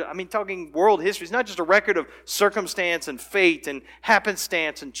record, talking world history, it's not just a record of circumstance and fate and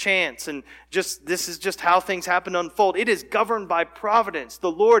happenstance and chance and this is just how things happen to unfold. It is governed by providence.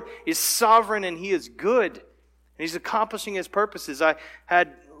 The Lord is sovereign and he is good. And he's accomplishing his purposes. I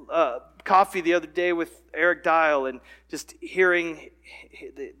had coffee the other day with Eric Dial and just hearing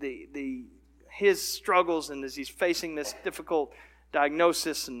his struggles and as he's facing this difficult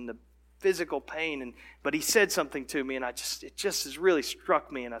diagnosis and the physical pain, but he said something to me, and it just has really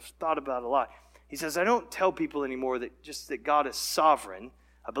struck me, and I've thought about it a lot. He says, I don't tell people anymore that God is sovereign.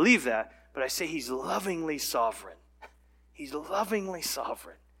 I believe that, but I say he's lovingly sovereign. He's lovingly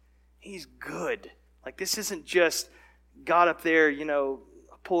sovereign. He's good. Like this isn't just God up there,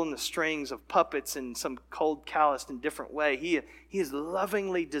 pulling the strings of puppets in some cold, calloused, indifferent way. He has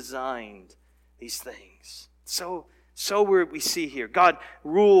lovingly designed these things. So we see here, God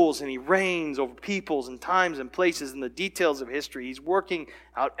rules and he reigns over peoples and times and places and the details of history. He's working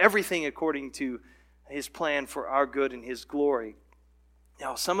out everything according to his plan for our good and his glory.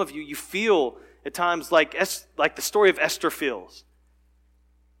 Now, some of you feel at times like the story of Esther feels.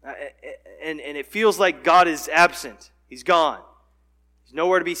 And it feels like God is absent. He's gone. He's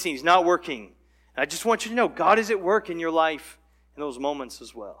nowhere to be seen. He's not working. And I just want you to know, God is at work in your life in those moments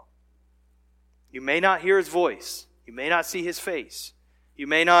as well. You may not hear his voice. You may not see his face. You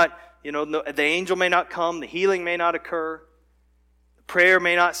may not, the angel may not come. The healing may not occur. The prayer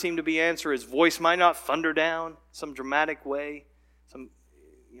may not seem to be answered. His voice might not thunder down some dramatic way, some,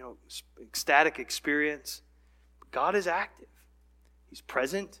 ecstatic experience. But God is active. He's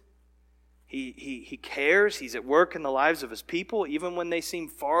present. He cares. He's at work in the lives of his people, even when they seem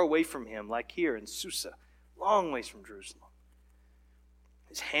far away from him, like here in Susa, long ways from Jerusalem.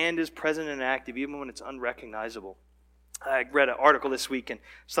 His hand is present and active, even when it's unrecognizable. I read an article this week and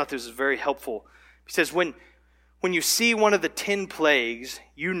just thought this was very helpful. He says, when you see one of the 10 plagues,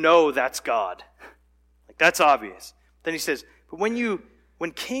 you know that's God. Like that's obvious. Then he says, but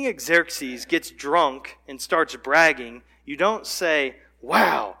when King Xerxes gets drunk and starts bragging, you don't say,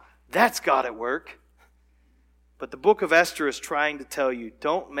 wow, that's God at work. But the book of Esther is trying to tell you,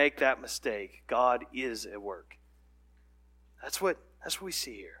 don't make that mistake. God is at work. That's what we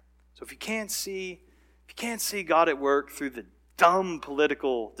see here. So if you can't see God at work through the dumb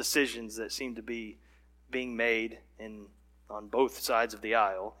political decisions that seem to be being made on both sides of the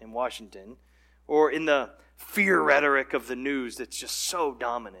aisle in Washington, or in the fear rhetoric of the news that's just so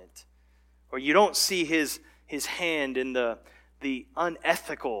dominant, or you don't see his hand in the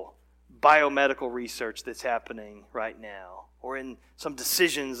unethical biomedical research that's happening right now, or in some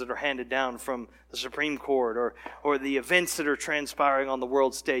decisions that are handed down from the Supreme Court, or the events that are transpiring on the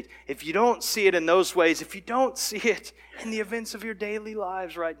world stage, if you don't see it in those ways, if you don't see it in the events of your daily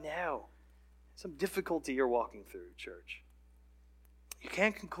lives right now, some difficulty you're walking through, church, you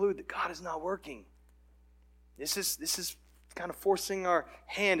can't conclude that God is not working. This is kind of forcing our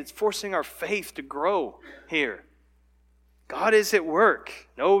hand. It's forcing our faith to grow here. God is at work.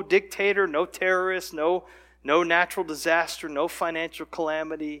 No dictator, no terrorist, no natural disaster, no financial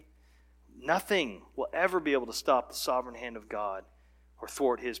calamity. Nothing will ever be able to stop the sovereign hand of God or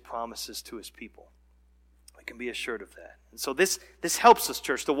thwart his promises to his people. We can be assured of that. And so this helps us,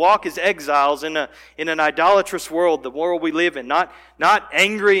 church, to walk as exiles in an idolatrous world, the world we live in, not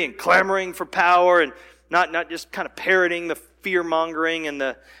angry and clamoring for power and not just kind of parroting the fear-mongering and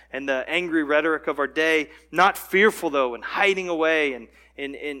the angry rhetoric of our day. Not fearful, though, and hiding away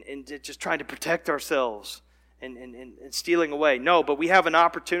and just trying to protect ourselves and stealing away. No, but we have an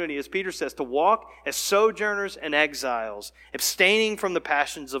opportunity, as Peter says, to walk as sojourners and exiles, abstaining from the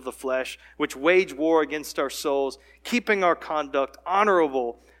passions of the flesh, which wage war against our souls, keeping our conduct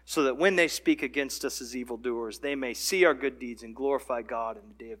honorable, so that when they speak against us as evildoers, they may see our good deeds and glorify God in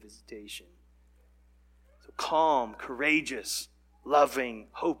the day of visitation. So calm, courageous, loving,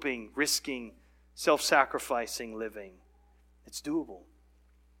 hoping, risking, self-sacrificing living. It's doable.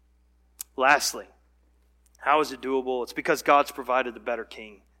 Lastly, how is it doable? It's because God's provided the better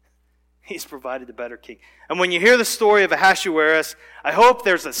king. He's provided the better king. And when you hear the story of Ahasuerus, I hope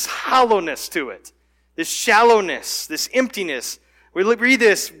there's this hollowness to it, this shallowness, this emptiness. We read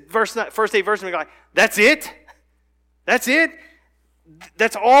this first 8 verses and we go, that's it? That's it?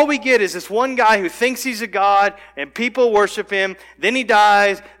 That's all we get is this one guy who thinks he's a god and people worship him. Then he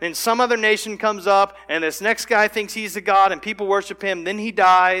dies. Then some other nation comes up and this next guy thinks he's a god and people worship him. Then he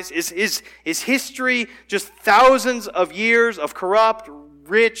dies. Is history just thousands of years of corrupt,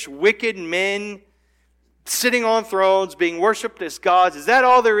 rich, wicked men sitting on thrones being worshipped as gods? Is that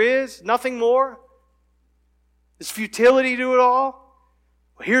all there is? Nothing more? Is futility to it all?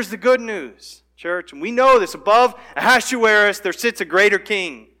 Well, here's the good news, church. And we know this. Above Ahasuerus, there sits a greater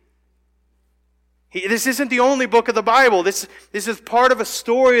king. This isn't the only book of the Bible. This is part of a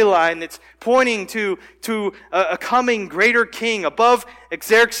storyline that's pointing to a coming greater king. Above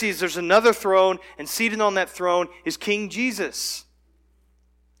Xerxes, there's another throne, and seated on that throne is King Jesus.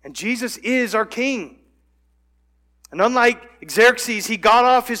 And Jesus is our king. And unlike Xerxes, he got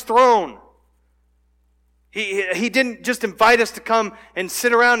off his throne. He didn't just invite us to come and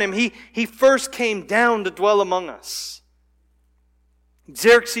sit around him. He first came down to dwell among us.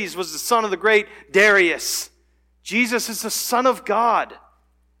 Xerxes was the son of the great Darius. Jesus is the Son of God.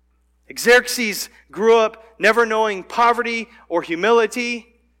 Xerxes grew up never knowing poverty or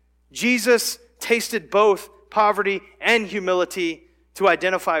humility. Jesus tasted both poverty and humility to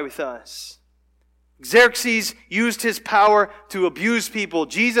identify with us. Xerxes used his power to abuse people.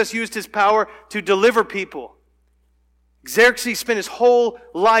 Jesus used his power to deliver people. Xerxes spent his whole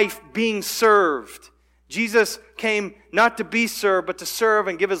life being served. Jesus came not to be served, but to serve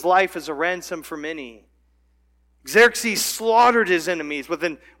and give his life as a ransom for many. Xerxes slaughtered his enemies with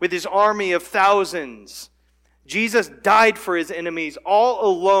his army of thousands. Jesus died for his enemies all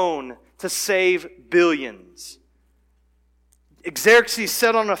alone to save billions. Xerxes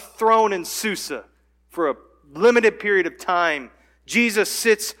sat on a throne in Susa for a limited period of time. Jesus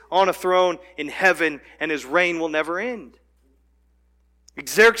sits on a throne in heaven, and his reign will never end.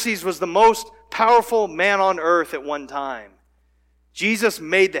 Xerxes was the most powerful man on earth at one time. Jesus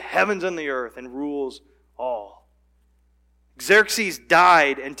made the heavens and the earth and rules all. Xerxes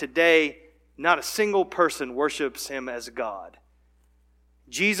died, and today not a single person worships him as God.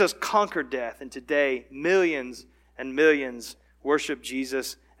 Jesus conquered death, and today millions and millions worship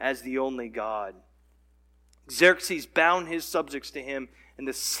Jesus as the only God. Xerxes bound his subjects to him in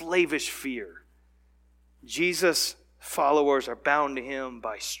this slavish fear. Jesus' followers are bound to him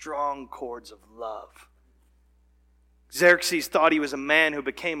by strong cords of love. Xerxes thought he was a man who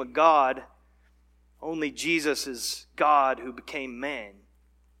became a god. Only Jesus is God who became man.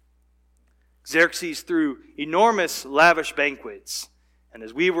 Xerxes threw enormous, lavish banquets. And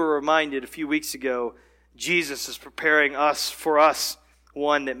as we were reminded a few weeks ago, Jesus is preparing for us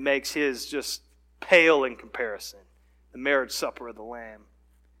one that makes his just pale in comparison. The marriage supper of the Lamb.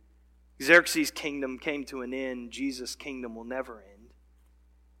 Xerxes' kingdom came to an end. Jesus' kingdom will never end.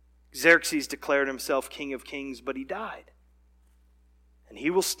 Xerxes declared himself King of Kings, but he died. And he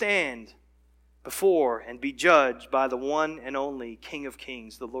will stand before and be judged by the one and only King of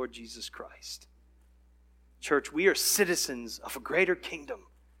Kings, the Lord Jesus Christ. Church, we are citizens of a greater kingdom.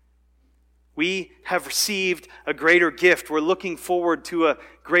 We have received a greater gift. We're looking forward to a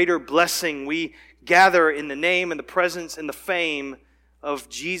greater blessing. We gather in the name and the presence and the fame of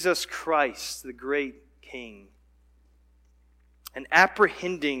Jesus Christ, the great King. And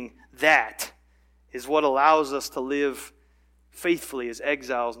apprehending that is what allows us to live faithfully as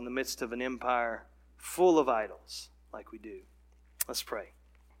exiles in the midst of an empire full of idols like we do. Let's pray.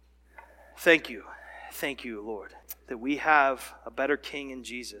 Thank you. Thank you, Lord, that we have a better King in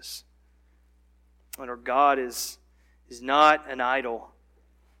Jesus. And our God is not an idol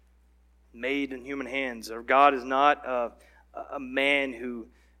made in human hands. Our God is not a man who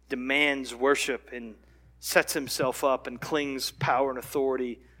demands worship and sets himself up and clings power and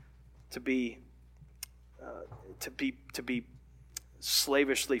authority to be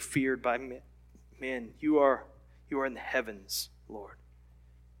slavishly feared by men. You are You are in the heavens, Lord.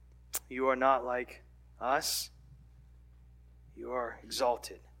 You are not like us. You are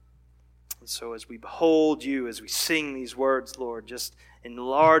exalted. And so as we behold you, as we sing these words, Lord, just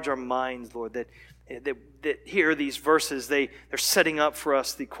enlarge our minds, Lord, that here these verses, they're setting up for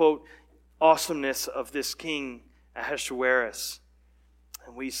us the, quote, awesomeness of this King Ahasuerus.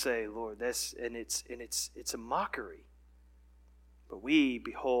 And we say, Lord, it's a mockery. But we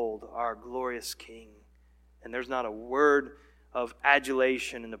behold our glorious King. And there's not a word of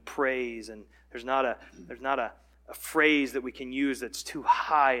adulation and of praise, and there's not a phrase that we can use that's too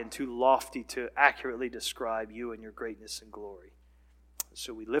high and too lofty to accurately describe you and your greatness and glory.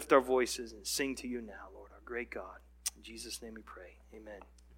 So we lift our voices and sing to you now, Lord, our great God. In Jesus' name we pray. Amen.